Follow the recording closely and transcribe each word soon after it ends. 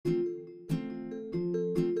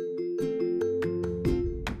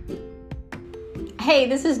Hey,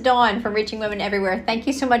 this is Dawn from Reaching Women Everywhere. Thank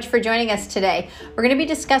you so much for joining us today. We're going to be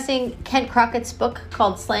discussing Kent Crockett's book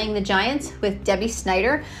called Slaying the Giants with Debbie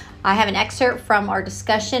Snyder. I have an excerpt from our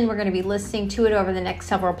discussion. We're going to be listening to it over the next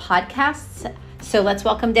several podcasts. So let's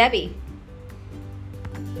welcome Debbie.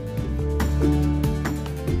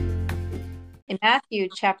 In Matthew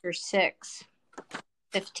chapter 6,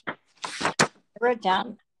 15, I wrote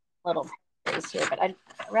down a little phrase here, but I'd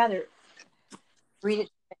rather read it.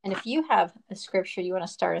 And if you have a scripture you want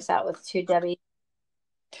to start us out with too, Debbie.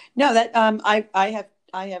 No, that I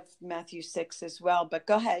have Matthew 6 as well, but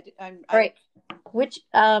go ahead. Right. Which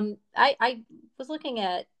I was looking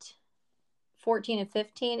at 14 and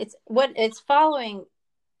 15. It's following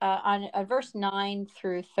on verse 9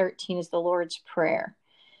 through 13 is the Lord's Prayer.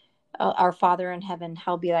 Our Father in heaven,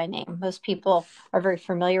 hallowed be thy name. Most people are very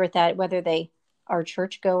familiar with that, whether they are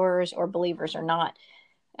churchgoers or believers or not.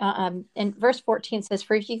 And verse 14 says,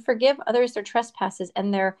 "For if you forgive others their trespasses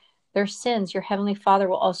and their sins, your heavenly Father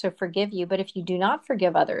will also forgive you. But if you do not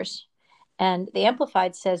forgive others," and the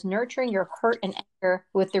Amplified says, "nurturing your hurt and anger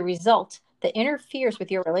with the result that interferes with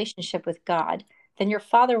your relationship with God, then your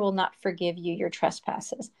Father will not forgive you your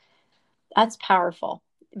trespasses." That's powerful,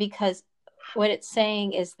 because what it's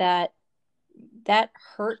saying is that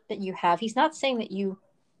hurt that you have, he's not saying that you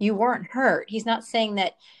weren't hurt. He's not saying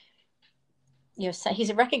that,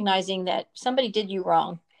 he's recognizing that somebody did you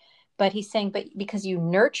wrong, but he's saying, but because you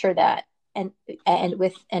nurture that and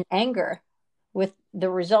with an anger, with the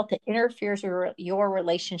result that interferes with your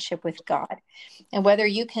relationship with God. And whether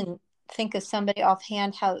you can think of somebody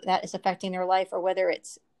offhand how that is affecting their life, or whether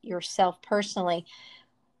it's yourself personally,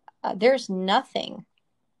 there's nothing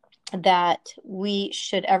that we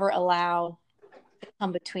should ever allow to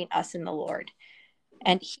come between us and the Lord.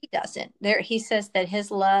 And he doesn't. He says that his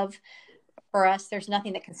love for us, there's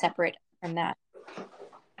nothing that can separate from that. We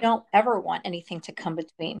don't ever want anything to come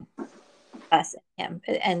between us and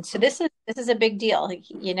him. And so this is a big deal.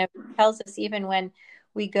 He tells us even when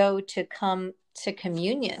we go to come to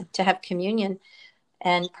communion, to have communion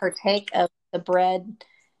and partake of the bread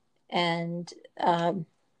and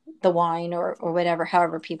the wine or whatever,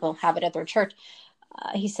 however people have it at their church,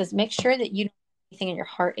 he says, make sure that you don't have anything in your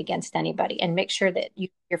heart against anybody, and make sure that your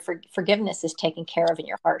forgiveness is taken care of in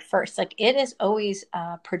your heart first. Like, it is always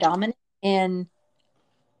predominant in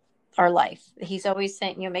our life. He's always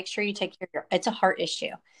saying, make sure you take care of it's a heart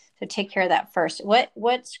issue. So take care of that first.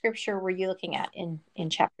 What scripture were you looking at in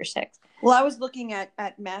chapter 6? Well, I was looking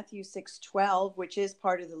at Matthew 6:12, which is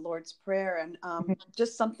part of the Lord's Prayer. And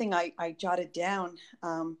just something I jotted down.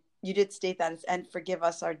 You did state that it's, and forgive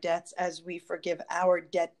us our debts as we forgive our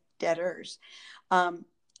debtors.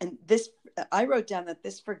 And this, I wrote down that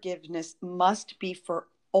this forgiveness must be for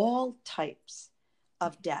all types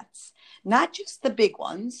of debts, not just the big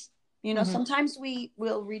ones. Sometimes we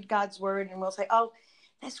will read God's word and we'll say, oh,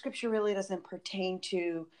 that scripture really doesn't pertain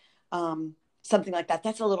to something like that.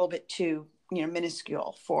 That's a little bit too,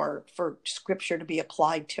 minuscule for scripture to be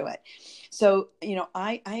applied to it. So,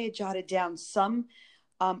 I had jotted down some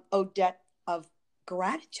owe debt of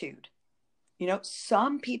gratitude.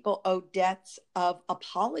 Some people owe debts of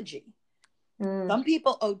apology. Some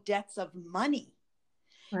people owe debts of money.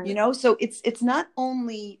 Right. So it's not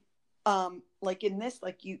only like in this,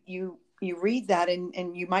 like you read that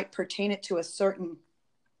and you might pertain it to a certain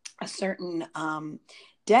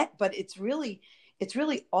debt, but it's really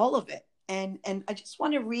all of it. And I just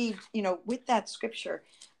want to read, with that scripture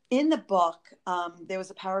in the book, there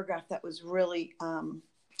was a paragraph that was really,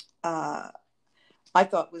 I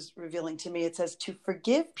thought was revealing to me. It says, to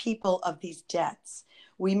forgive people of these debts,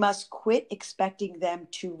 we must quit expecting them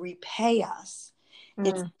to repay us.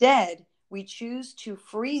 Instead, we choose to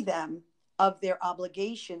free them of their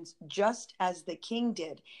obligations, just as the king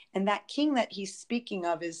did. And that king that he's speaking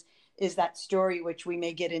of is that story, which we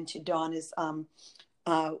may get into, Dawn, is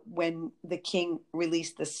when the king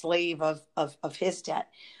released the slave of his debt.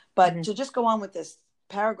 But to just go on with this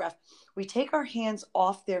paragraph, we take our hands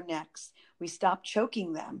off their necks. We stop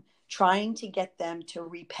choking them, trying to get them to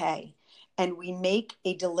repay. And we make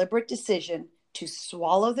a deliberate decision to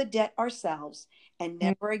swallow the debt ourselves and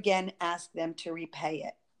never again ask them to repay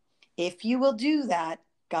it. If you will do that,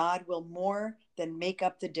 God will more than make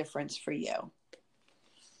up the difference for you.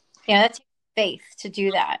 Yeah, that takes faith to do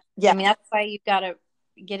that. Yeah. I mean, that's why you've got to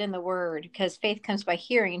get in the word, because faith comes by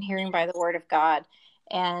hearing, and hearing by the word of God.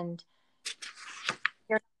 And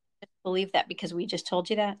you're not going to believe that because we just told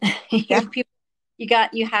you that. Yeah.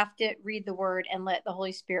 You have to read the word and let the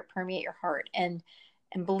Holy Spirit permeate your heart and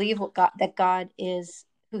believe that God is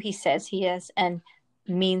who he says he is and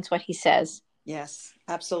means what he says Yes,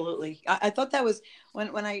 absolutely. I thought that was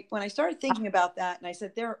when I started thinking about that, and I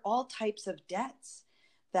said there are all types of debts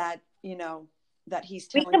that that he's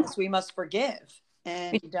We telling can, us we must forgive,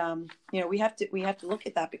 and we have to look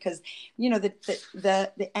at that because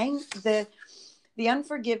the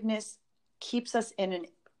unforgiveness keeps us in an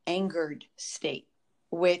angered state,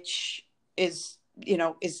 which is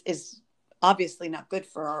obviously not good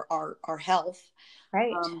for our health.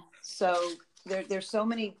 right. So there's so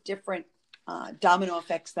many different domino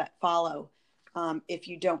effects that follow if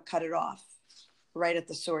you don't cut it off right at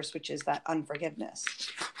the source, which is that unforgiveness.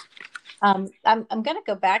 I'm going to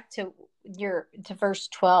go back to verse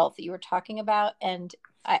 12 that you were talking about, and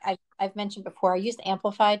I've mentioned before. I used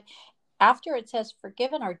Amplified. After it says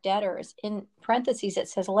 "forgiven our debtors," in parentheses it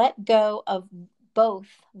says "let go of both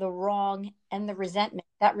the wrong and the resentment."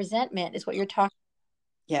 That resentment is what you're talking,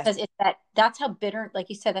 Yes. because that's how bitter,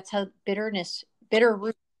 like you said, that's how bitter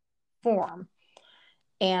roots form,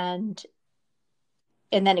 and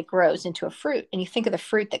then it grows into a fruit. And you think of the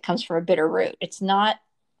fruit that comes from a bitter root. It's not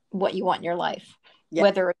what you want in your life. Yeah.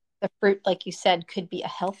 Whether the fruit, like you said, could be a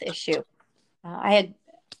health issue. I had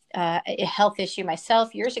a health issue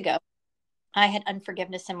myself years ago. I had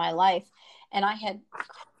unforgiveness in my life, and I had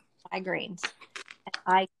migraines. And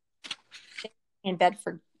I stayed in bed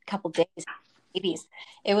for a couple days, babies.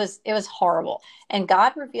 It was horrible. And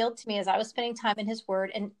God revealed to me as I was spending time in His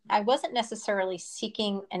Word, and I wasn't necessarily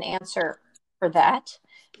seeking an answer for that,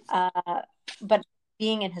 but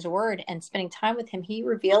being in His Word and spending time with Him, He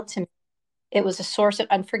revealed to me it was a source of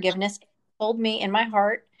unforgiveness. He told me in my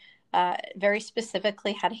heart very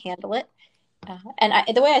specifically how to handle it.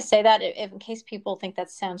 The way I say that, in case people think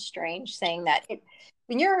that sounds strange, saying that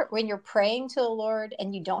when you're praying to the Lord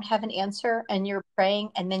and you don't have an answer, and you're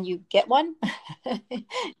praying and then you get one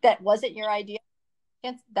that wasn't your idea,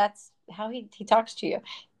 that's how he talks to you.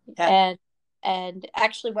 Yeah. And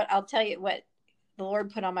actually, what I'll tell you, what the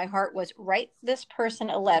Lord put on my heart was, write this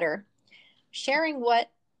person a letter sharing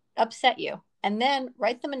what upset you, and then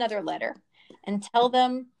write them another letter and tell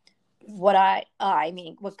them what I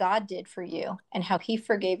mean, what God did for you and how He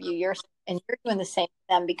forgave you and you're doing the same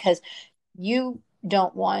for them, because you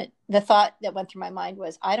don't want, the thought that went through my mind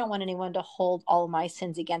was, I don't want anyone to hold all of my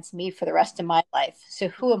sins against me for the rest of my life. So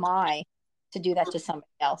who am I to do that to somebody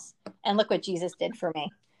else? And look what Jesus did for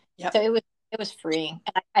me. Yep. So it was freeing.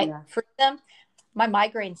 And I freed them. My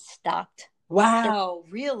migraine stopped. Wow,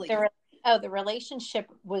 really? The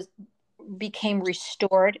relationship became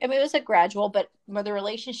restored. I mean, it was a gradual, but the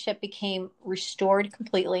relationship became restored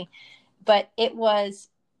completely. But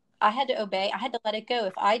I had to obey. I had to let it go.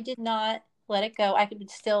 If I did not let it go, I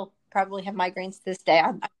could still probably have migraines to this day.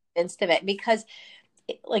 I'm convinced of it, because,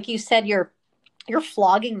 like you said, you're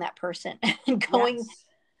flogging that person and going Yes.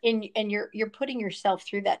 in, and you're putting yourself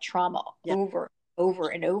through that trauma over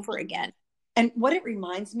and over again. And what it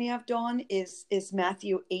reminds me of, Dawn, is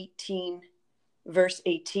Matthew 18, verse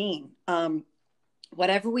 18.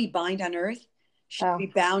 Whatever we bind on earth shall be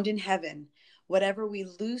bound in heaven. Whatever we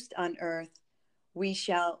loosed on earth, we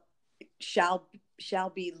shall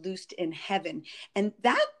be loosed in heaven. And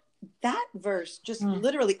that verse just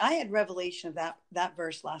literally, I had revelation of that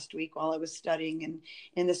verse last week while I was studying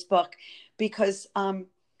in this book, because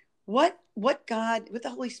what the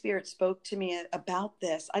Holy Spirit spoke to me about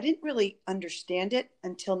this, I didn't really understand it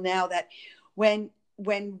until now, that when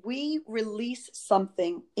we release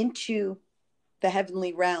something into the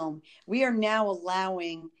heavenly realm, we are now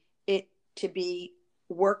allowing it to be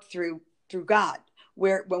worked through God.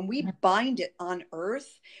 Where when we bind it on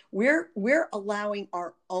earth, we're allowing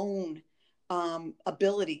our own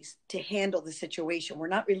abilities to handle the situation. We're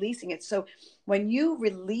not releasing it. So when you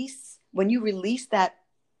release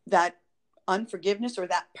that unforgiveness, or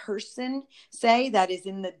that person, say, that is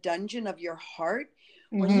in the dungeon of your heart,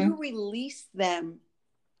 when you release them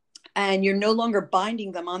and you're no longer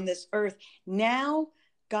binding them on this earth, now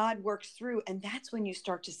God works through, and that's when you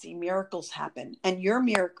start to see miracles happen. And your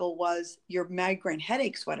miracle was your migraine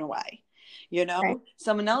headaches went away. Right.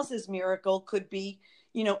 Someone else's miracle could be,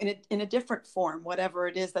 in a different form, whatever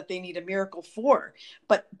it is that they need a miracle for.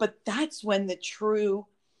 But that's when the true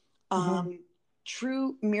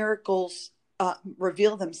miracles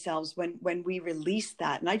reveal themselves, when we release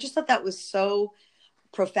that. And I just thought that was so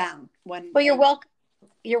profound.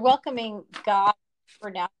 You're welcoming God for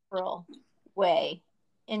natural way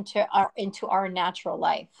into our natural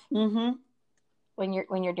life. When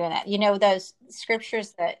you're doing that, those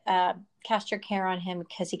scriptures that cast your care on Him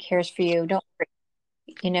because He cares for you. Don't worry,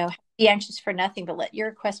 be anxious for nothing, but let your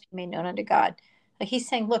request be made known unto God. Like He's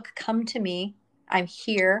saying, look, come to me. I'm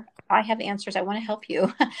here. I have answers. I want to help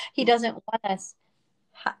you. He doesn't want us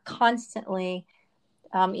constantly,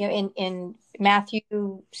 in Matthew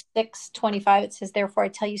 6:25, it says, "Therefore I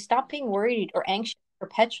tell you, stop being worried or anxious,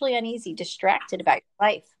 perpetually uneasy, distracted about your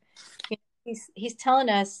life." He's telling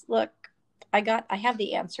us, look, I have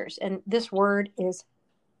the answers, and this word is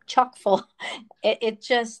chock full. It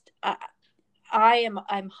just,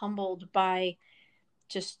 I'm humbled by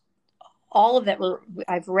just all of that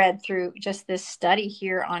I've read through just this study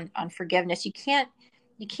here on forgiveness. You can't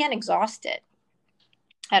exhaust it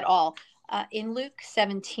at all. In Luke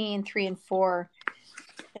 17:3-4,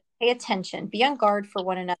 pay attention, be on guard for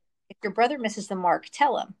one another. If your brother misses the mark,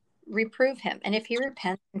 tell him, reprove him, and if he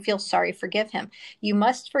repents and feels sorry, forgive him. You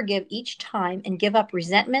must forgive each time and give up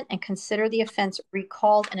resentment and consider the offense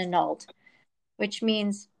recalled and annulled, which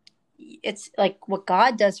means it's like what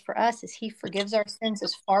God does for us is he forgives our sins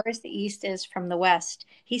as far as the east is from the west.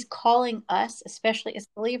 He's calling us, especially as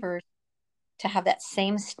believers, to have that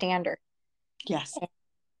same standard. Yes.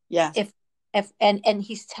 Yes. And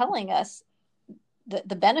he's telling us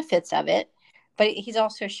the benefits of it, but he's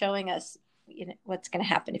also showing us, what's going to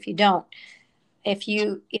happen if you don't.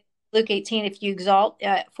 Luke 18, if you exalt,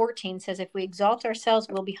 14 says, if we exalt ourselves,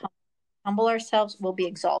 we'll be humble ourselves, we'll be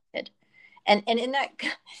exalted. And in that,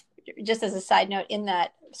 just as a side note, in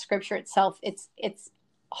that scripture itself, it's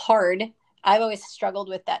hard. I've always struggled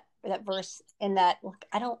with that verse in that,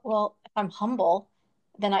 if I'm humble,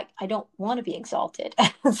 then I don't want to be exalted.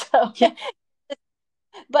 So,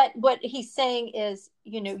 but what he's saying is,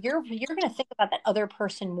 you're going to think about that other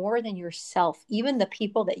person more than yourself, even the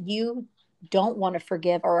people that you don't want to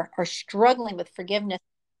forgive or are struggling with forgiveness.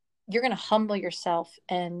 You're going to humble yourself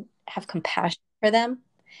and have compassion for them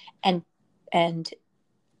and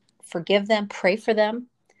forgive them, pray for them.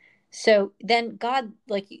 So then God,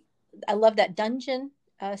 I love that dungeon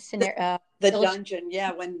scenario. The dungeon,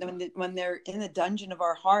 yeah, when they're in the dungeon of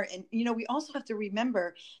our heart. And we also have to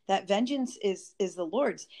remember that vengeance is the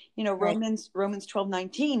Lord's. Right. Romans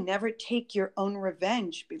 12:19, never take your own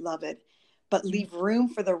revenge, beloved, but leave room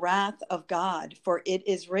for the wrath of God, for it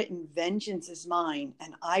is written, vengeance is mine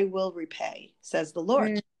and I will repay, says the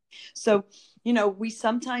Lord. So we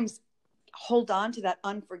sometimes hold on to that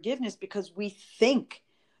unforgiveness because we think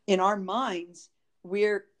in our minds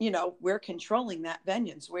we're controlling that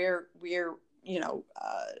vengeance. We're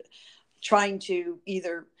trying to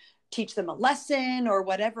either teach them a lesson or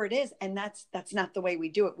whatever it is, and that's not the way we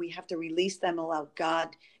do it. We have to release them, allow God.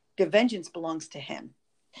 The vengeance belongs to him.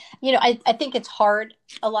 I think it's hard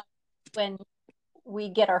a lot when we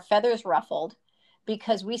get our feathers ruffled,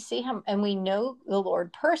 because we see him and we know the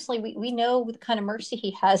Lord personally. We know the kind of mercy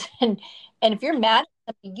he has, and if you're mad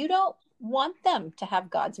at them, you don't want them to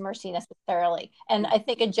have God's mercy necessarily. And I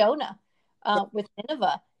think of Jonah with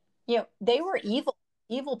Nineveh. They were evil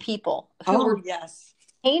people who were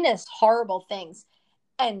heinous, horrible things,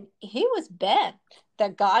 and he was bent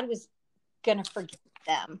that God was going to forgive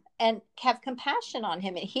them and have compassion on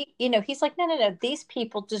him. And he's like, no, these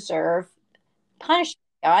people deserve punishment,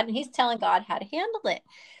 God. And he's telling God how to handle it,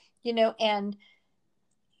 and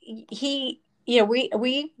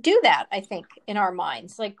we do that, I think, in our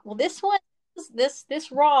minds. Like, well, this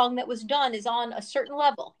wrong that was done is on a certain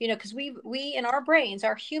level, because we in our brains,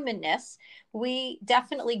 our humanness, we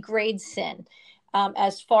definitely grade sin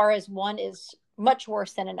as far as one is much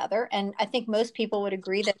worse than another. And I think most people would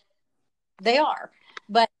agree that they are.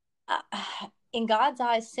 But in God's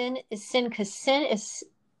eyes, sin is sin, because sin is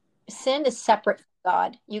separate from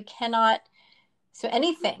God. You cannot. So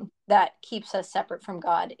anything that keeps us separate from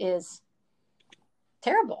God is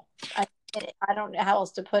terrible. I don't know how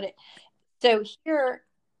else to put it. So here,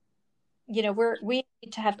 we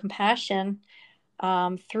need to have compassion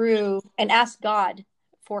through and ask God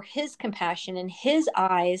for his compassion and his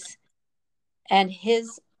eyes and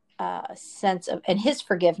his sense of and his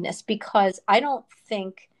forgiveness, because I don't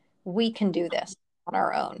think we can do this on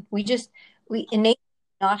our own. We innately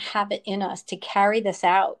not have it in us to carry this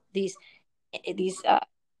out. These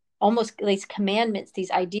almost these commandments, these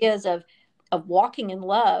ideas of walking in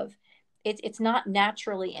love, it's not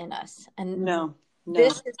naturally in us. And no.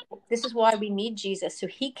 This is why we need Jesus. So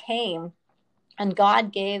he came, and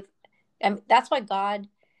God gave, and that's why God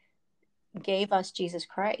gave us Jesus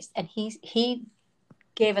Christ, and he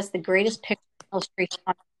gave us the greatest picture illustration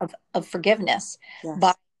of forgiveness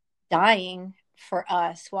by dying for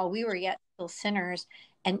us while we were yet still sinners,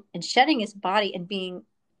 and shedding his body and being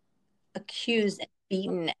accused and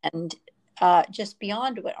beaten and just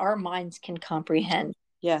beyond what our minds can comprehend.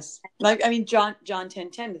 Yes. Like, John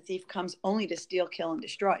 10:10, the thief comes only to steal, kill, and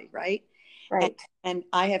destroy, right? Right. And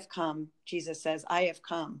I have come, Jesus says, I have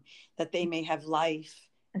come that they may have life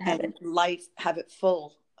and life, have it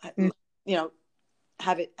full,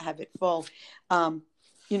 have it full.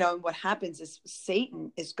 You know, and what happens is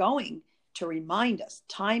Satan is going to remind us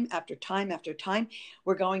time after time after time.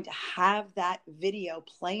 We're going to have that video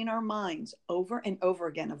play in our minds over and over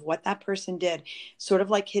again of what that person did, sort of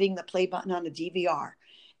like hitting the play button on a DVR,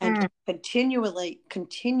 and continually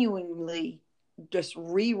just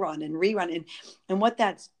rerun and rerun. And what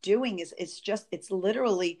that's doing is it's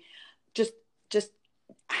literally just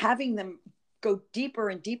having them go deeper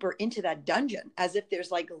and deeper into that dungeon, as if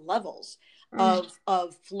there's like levels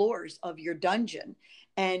of floors of your dungeon.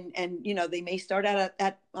 And you know, they may start out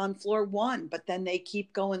at on floor 1, but then they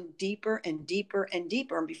keep going deeper and deeper and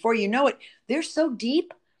deeper. And before you know it, they're so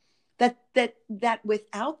deep that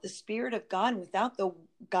without the Spirit of God and without the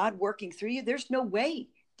God working through you, there's no way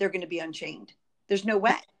they're going to be unchained. There's no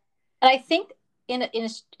way. And I think in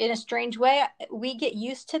a strange way, we get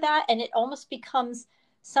used to that, and it almost becomes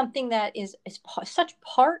something that is such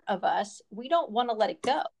part of us. We don't want to let it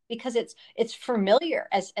go because it's familiar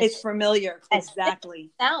as it's familiar. As exactly.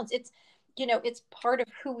 It sounds. It's, you know, it's part of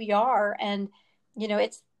who we are. And, you know,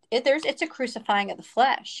 it's a crucifying of the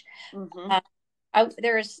flesh.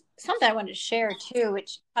 There's something I wanted to share too,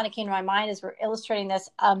 which kind of came to my mind as we're illustrating this.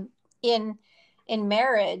 In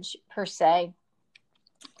marriage per se,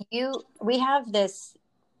 we have this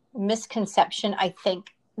misconception, I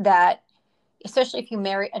think, that especially if you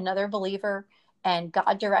marry another believer and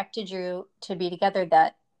God directed you to be together,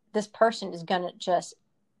 that this person is going to just,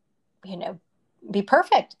 you know, be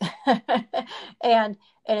perfect. and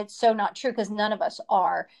it's so not true, because none of us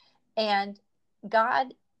are. And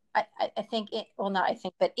God, I think,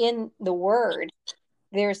 but in the Word,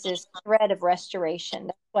 there's this thread of restoration.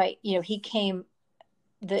 That's why, you know,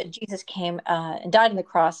 Jesus came and died on the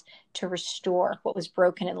cross to restore what was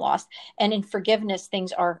broken and lost. And in forgiveness,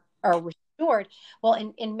 things are restored.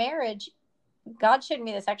 Well, in marriage, God showed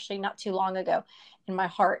me this actually not too long ago in my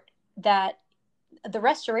heart, that the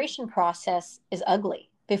restoration process is ugly.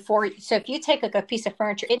 So if you take a piece of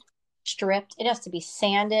furniture, it's stripped, it has to be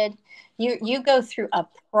sanded. You go through a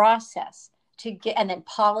process to get, and then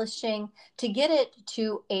polishing to get it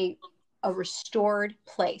to a restored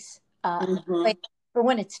place. But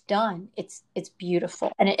when it's done, it's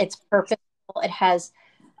beautiful, and it's purposeful. It has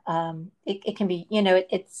it can be, you know,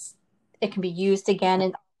 it can be used again,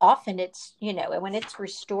 and often it's, you know, when it's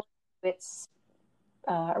restored, it's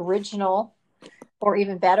original, or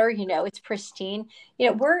even better, you know, it's pristine.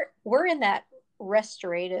 You know, we're in that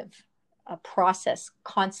restorative process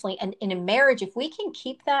constantly. And in a marriage, if we can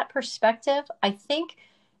keep that perspective, I think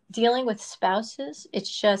dealing with spouses, it's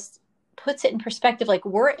just puts it in perspective, like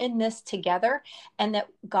we're in this together, and that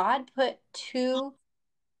God put two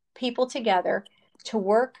people together to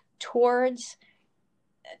work towards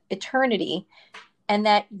eternity, and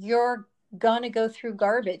that you're gonna go through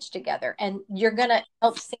garbage together, and you're gonna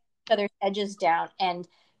help sand each other's edges down,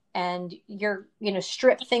 and you're, you know,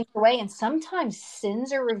 strip things away. And sometimes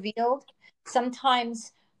sins are revealed,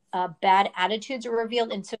 sometimes bad attitudes are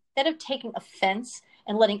revealed. And so instead of taking offense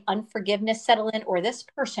and letting unforgiveness settle in, or this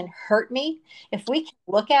person hurt me, if we can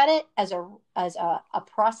look at it as a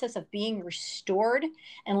process of being restored,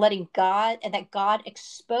 and letting God, and that God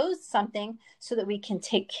exposed something so that we can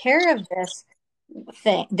take care of this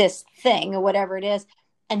thing or whatever it is,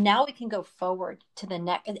 and now we can go forward to the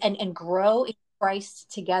next and grow in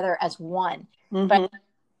Christ together as one. But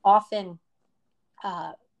often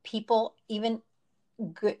people, even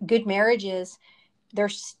good marriages, they're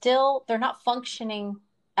not functioning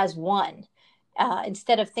as one.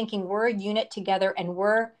 Instead of thinking we're a unit together and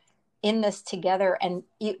we're in this together, and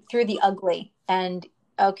through the ugly, and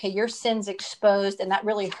okay, your sin's exposed and that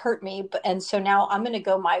really hurt me, and so now I'm going to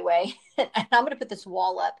go my way and I'm going to put this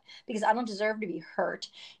wall up because I don't deserve to be hurt,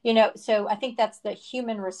 you know. So I think that's the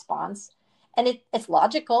human response, and it's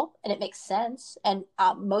logical and it makes sense, and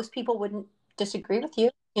most people wouldn't disagree with you,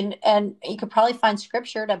 and you could probably find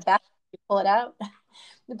scripture to back you, pull it out.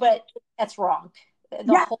 But that's wrong.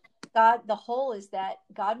 The whole is that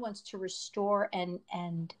God wants to restore, and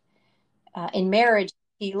in marriage,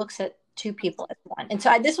 he looks at two people as one. And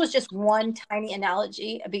so this was just one tiny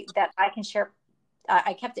analogy that I can share.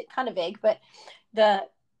 I kept it kind of vague, but the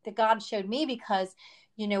God showed me, because,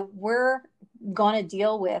 you know, we're going to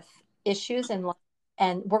deal with issues in life,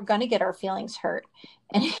 and we're going to get our feelings hurt,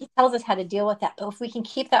 and he tells us how to deal with that. But if we can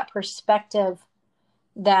keep that perspective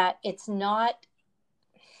that it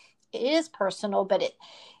is personal, but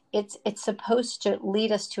it's supposed to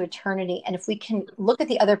lead us to eternity. And if we can look at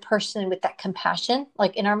the other person with that compassion,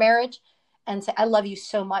 like in our marriage, and say, I love you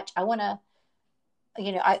so much, I want to,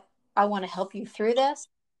 you know, I want to help you through this,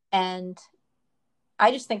 and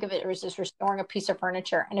I just think of it as just restoring a piece of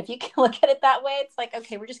furniture. And if you can look at it that way, it's like,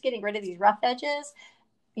 okay, we're just getting rid of these rough edges,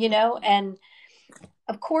 and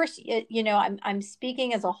of course, I'm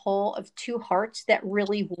speaking as a whole of two hearts that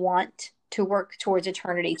really want to work towards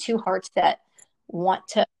eternity, two hearts that want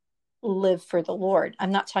to live for the Lord.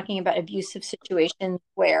 I'm not talking about abusive situations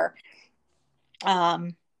where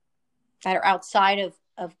that are outside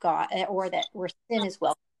of God, or that where sin is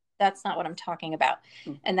well. That's not what I'm talking about.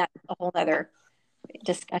 And that's a whole other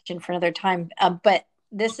discussion for another time. But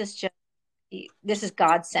this is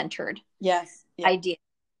God-centered idea.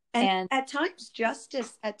 And at times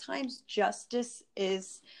justice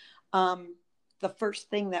is the first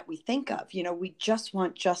thing that we think of. We just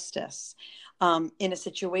want justice in a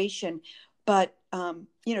situation. But,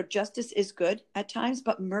 justice is good at times,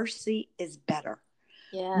 but mercy is better.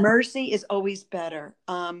 Yeah. Mercy is always better.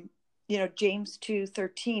 James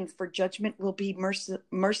 2:13, for judgment will be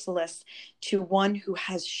merciless to one who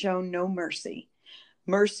has shown no mercy.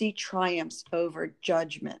 Mercy triumphs over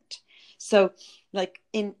judgment. So like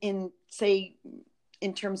in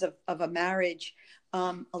terms of a marriage,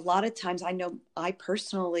 a lot of times I know I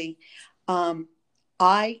personally,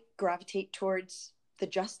 I gravitate towards the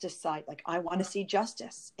justice side. Like I want to see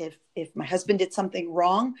justice. If my husband did something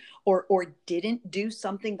wrong or didn't do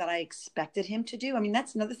something that I expected him to do. I mean,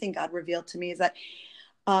 that's another thing God revealed to me, is that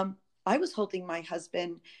I was holding my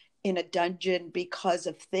husband in a dungeon because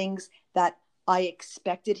of things that I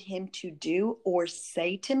expected him to do or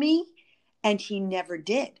say to me, and he never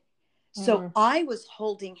did. So I was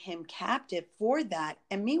holding him captive for that.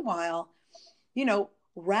 And meanwhile,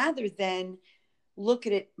 rather than look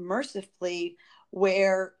at it mercifully,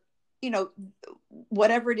 where,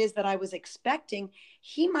 whatever it is that I was expecting,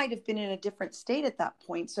 he might have been in a different state at that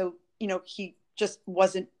point. So, he just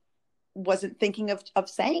wasn't thinking of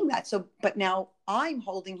saying that. So, but now I'm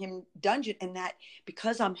holding him dungeon, and that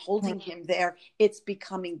because I'm holding him there, it's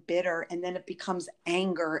becoming bitter, and then it becomes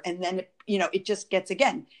anger. And then, it just gets,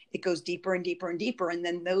 again, it goes deeper and deeper and deeper. And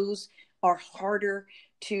then those are harder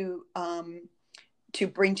to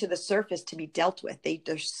bring to the surface to be dealt with.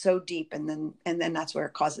 They're so deep. And then that's where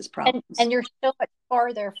it causes problems. And you're so much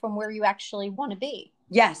farther from where you actually want to be.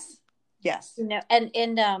 Yes. And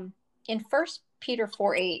in 1 Peter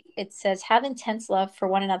 4:8, it says, have intense love for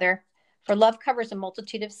one another, for love covers a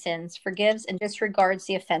multitude of sins, forgives and disregards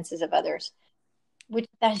the offenses of others. Which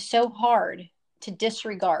that is so hard to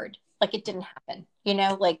disregard, like it didn't happen,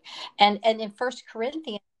 and in 1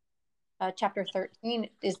 Corinthians chapter 13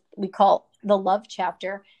 is, we call the love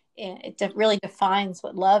chapter. It really defines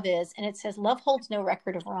what love is, and it says love holds no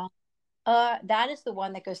record of wrong. That is the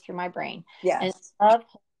one that goes through my brain. Yes. And love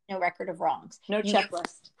holds no record of wrongs. No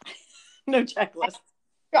checklist. No checklist.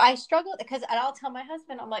 I struggle because I'll tell my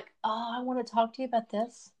husband, I'm like, oh, I want to talk to you about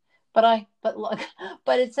this, but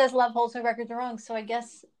it says love holds no record of wrongs, so I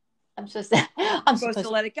guess I'm supposed to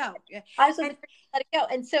let it go. Yeah. I'm supposed to let it go.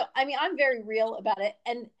 And so, I mean, I'm very real about it,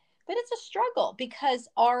 but it's a struggle because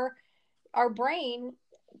our brain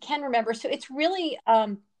can remember. So it's really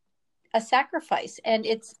a sacrifice, and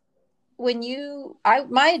it's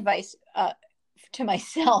my advice to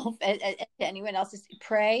myself and to anyone else is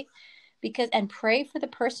pray. And pray for the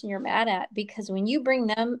person you're mad at, because when you bring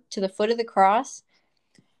them to the foot of the cross,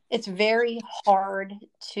 it's very hard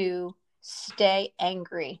to stay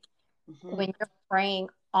angry when you're praying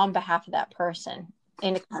on behalf of that person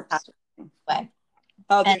in a compassionate way.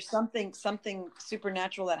 Oh, there's something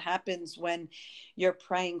supernatural that happens when you're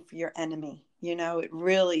praying for your enemy. It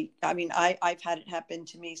really, I mean, I've had it happen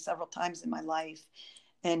to me several times in my life,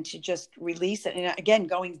 and to just release it. And again,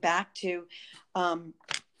 going back to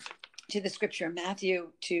the scripture in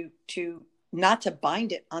Matthew, to not to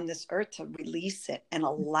bind it on this earth, to release it and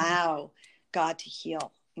allow God to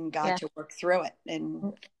heal and God to work through it.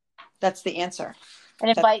 And that's the answer.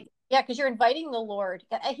 And because you're inviting the Lord.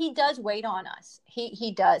 He does wait on us.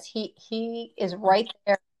 He does. He is right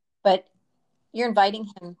there, but you're inviting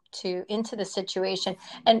him into the situation.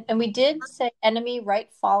 And we did say enemy right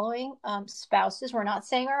following spouses. We're not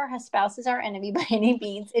saying our spouse is our enemy by any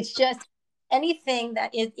means. It's just anything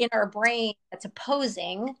that is in our brain that's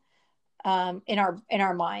opposing in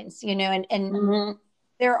our minds, and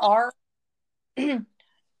there are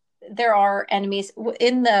enemies.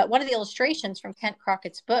 In one of the illustrations from Kent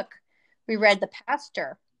Crockett's book, we read the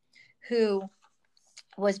pastor who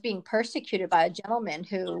was being persecuted by a gentleman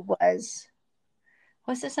who was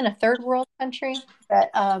this in a third world country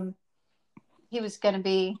that he was going to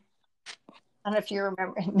be, I don't know if you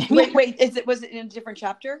remember. Wait, was it in a different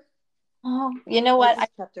chapter? Oh, you know what?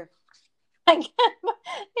 Chapter? It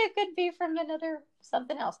could be from another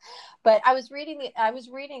something else. But I was reading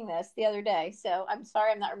this the other day, so I'm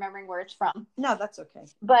sorry I'm not remembering where it's from. No, that's okay.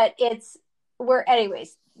 But it's where,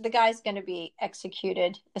 anyways, the guy's going to be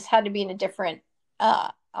executed. This had to be in a different,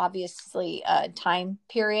 obviously, time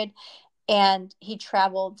period, and he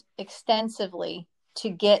traveled extensively to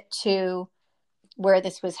get to where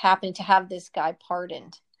this was happening, to have this guy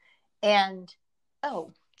pardoned. And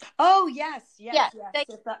yes,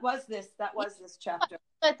 that was this chapter.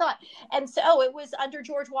 I thought. And so it was under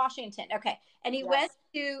George Washington. Okay. And he went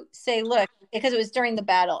to say, look, because it was during the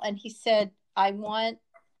battle, and he said, I want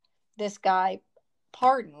this guy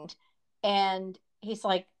pardoned. And he's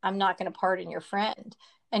like, I'm not going to pardon your friend.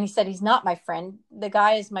 And he said, he's not my friend. The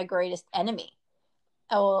guy is my greatest enemy.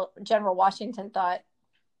 Oh, well, General Washington thought,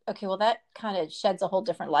 okay, well, that kind of sheds a whole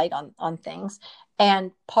different light on things,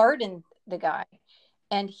 and pardoned the guy.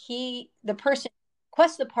 And the person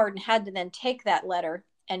requested the pardon had to then take that letter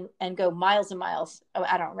and go miles and miles. Oh,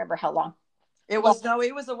 I don't remember how long. It was a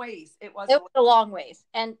ways. It was a long ways.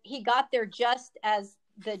 And he got there just as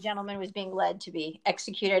the gentleman was being led to be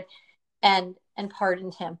executed, and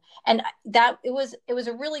pardoned him. And that it was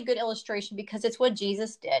a really good illustration, because it's what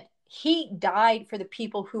Jesus did. He died for the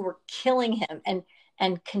people who were killing him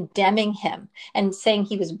and condemning him and saying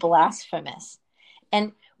he was blasphemous.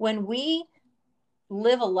 And when we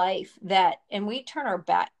live a life and we turn our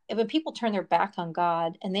back, when people turn their back on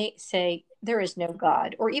God and they say there is no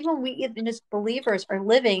God, or even we as believers are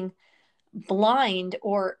living blind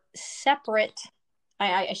or separate,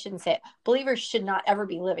 I shouldn't say it. Believers should not ever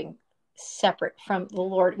be living separate from the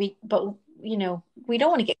Lord. But we don't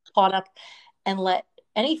want to get caught up and let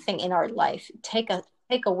anything in our life take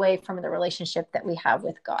away from the relationship that we have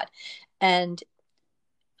with God. And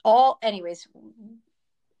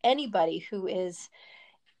anybody who is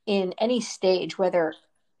in any stage, whether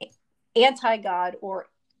anti-God or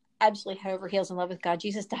absolutely head over heels in love with God,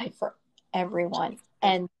 Jesus died for everyone,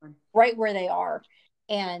 and right where they are.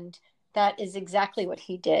 And that is exactly what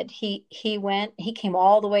he did. He came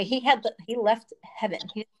all the way. He left heaven.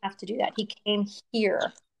 He didn't have to do that. He came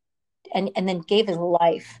here and then gave his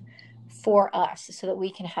life for us so that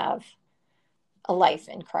we can have a life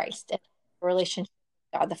in Christ, and a relationship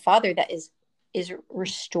with God the Father that is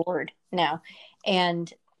restored now.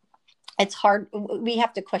 And it's hard. We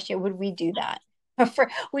have to question, would we do that?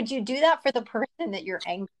 Would you do that for the person that you're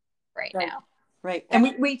angry right now? Right.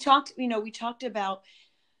 And we talked about,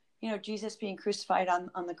 Jesus being crucified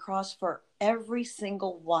on the cross for every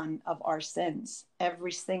single one of our sins,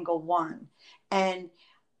 every single one. And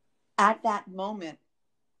at that moment,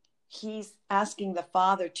 he's asking the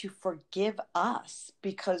Father to forgive us,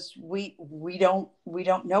 because we don't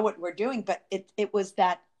know what we're doing. But it was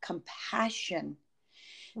that compassion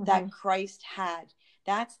that Christ had.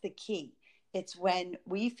 That's the key. It's when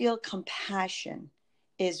we feel compassion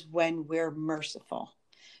is when we're merciful.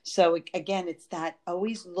 So again, it's that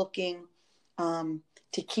always looking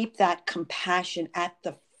to keep that compassion at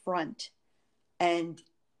the front, and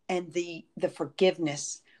the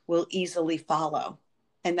forgiveness will easily follow.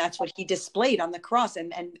 And that's what he displayed on the cross.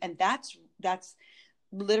 And that's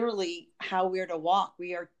literally how we're to walk.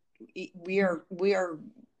 We are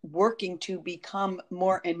working to become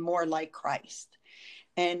more and more like Christ.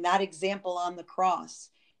 And that example on the cross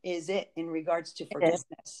is it in regards to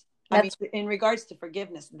forgiveness. In regards to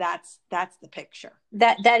forgiveness, that's the picture.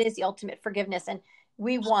 That is the ultimate forgiveness. And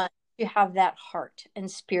we want to have that heart and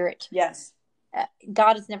spirit. Yes.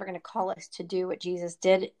 God is never going to call us to do what Jesus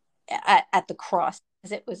did at the cross,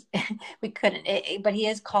 because it was, we couldn't, but he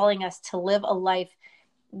is calling us to live a life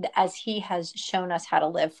as he has shown us how to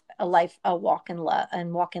live a life, walk in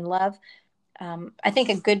love. I think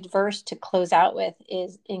a good verse to close out with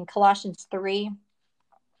is in Colossians 3:12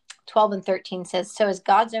 and 13 says, so as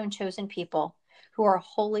God's own chosen people who are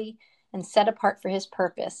holy and set apart for his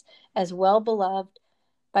purpose, as well beloved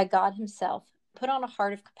by God himself, put on a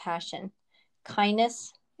heart of compassion,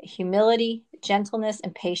 kindness, humility, gentleness,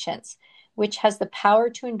 and patience, which has the power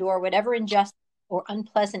to endure whatever injustice or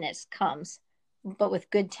unpleasantness comes, but with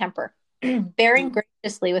good temper, bearing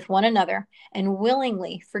graciously with one another and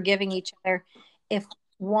willingly forgiving each other. If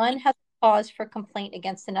one has cause for complaint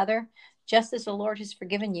against another, just as the Lord has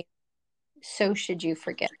forgiven you, so should you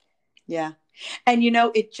forgive. Yeah. And,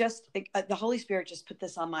 the Holy Spirit just put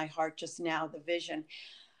this on my heart just now, the vision,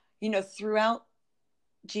 throughout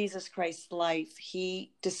Jesus Christ's life,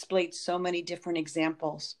 he displayed so many different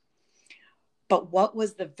examples. But what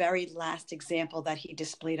was the very last example that he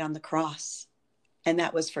displayed on the cross? And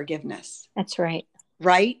that was forgiveness. That's right.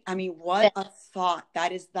 Right? I mean, what a thought.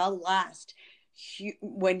 That is the last.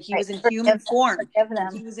 When he was in human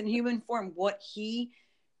form, what he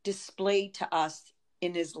displayed to us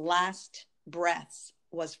in his last breaths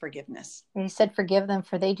was forgiveness. And he said, forgive them,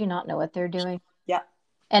 for they do not know what they're doing. Yeah.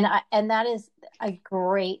 And that is a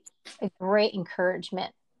great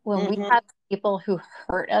encouragement when we have people who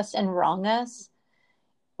hurt us and wrong us.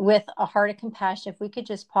 With a heart of compassion, if we could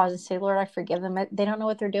just pause and say, Lord, I forgive them. They don't know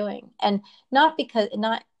what they're doing. And not in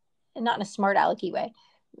a smart alecky way,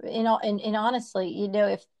 and honestly,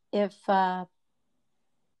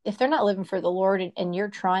 if they're not living for the Lord and you're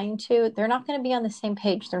trying to, they're not going to be on the same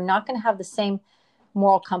page. They're not going to have the same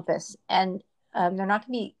moral compass, and they're not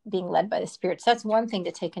going to be being led by the Spirit. So that's one thing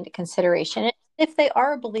to take into consideration. And if they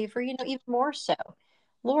are a believer, even more so,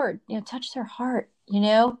 Lord, touch their heart,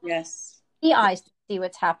 Yes. The eyes to see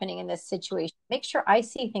what's happening in this situation. Make sure I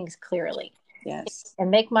see things clearly. Yes. And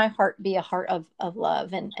make my heart be a heart of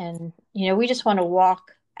love. And we just want to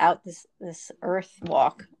walk out this earth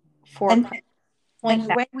walk for and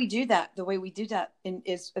the way we do that,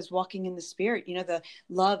 is walking in the Spirit, the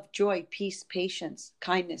love, joy, peace, patience,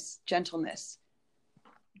 kindness, gentleness,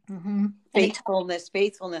 faithfulness,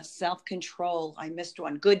 self-control. I missed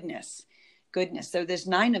one. Goodness. So there's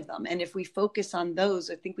 9 of them. And if we focus on those,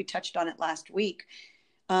 I think we touched on it last week.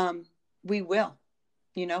 We will,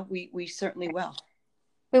 we certainly will.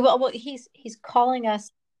 We will. Well, he's calling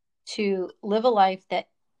us to live a life that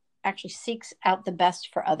actually seeks out the best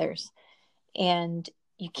for others. And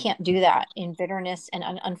you can't do that in bitterness and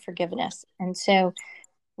unforgiveness. And so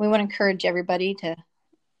we want to encourage everybody to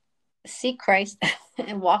seek Christ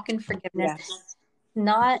and walk in forgiveness.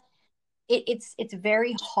 Yes. It's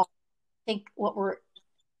very hard to think what we're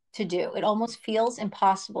to do. It almost feels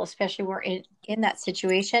impossible, especially when we're in that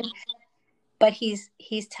situation. But he's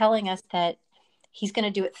telling us that he's going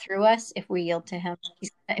to do it through us if we yield to him.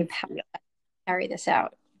 He's going to empower us to carry this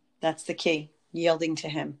out. That's the key, yielding to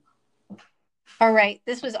him. All right.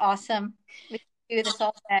 This was awesome. We can do this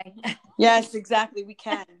all day. Yes, exactly. We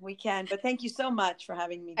can. But thank you so much for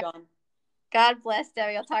having me, Dawn. God bless,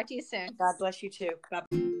 Debbie. I'll talk to you soon. God bless you too. Bye.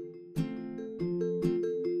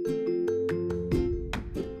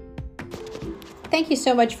 Thank you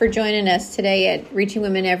so much for joining us today at Reaching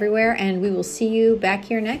Women Everywhere, and we will see you back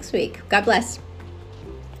here next week. God bless.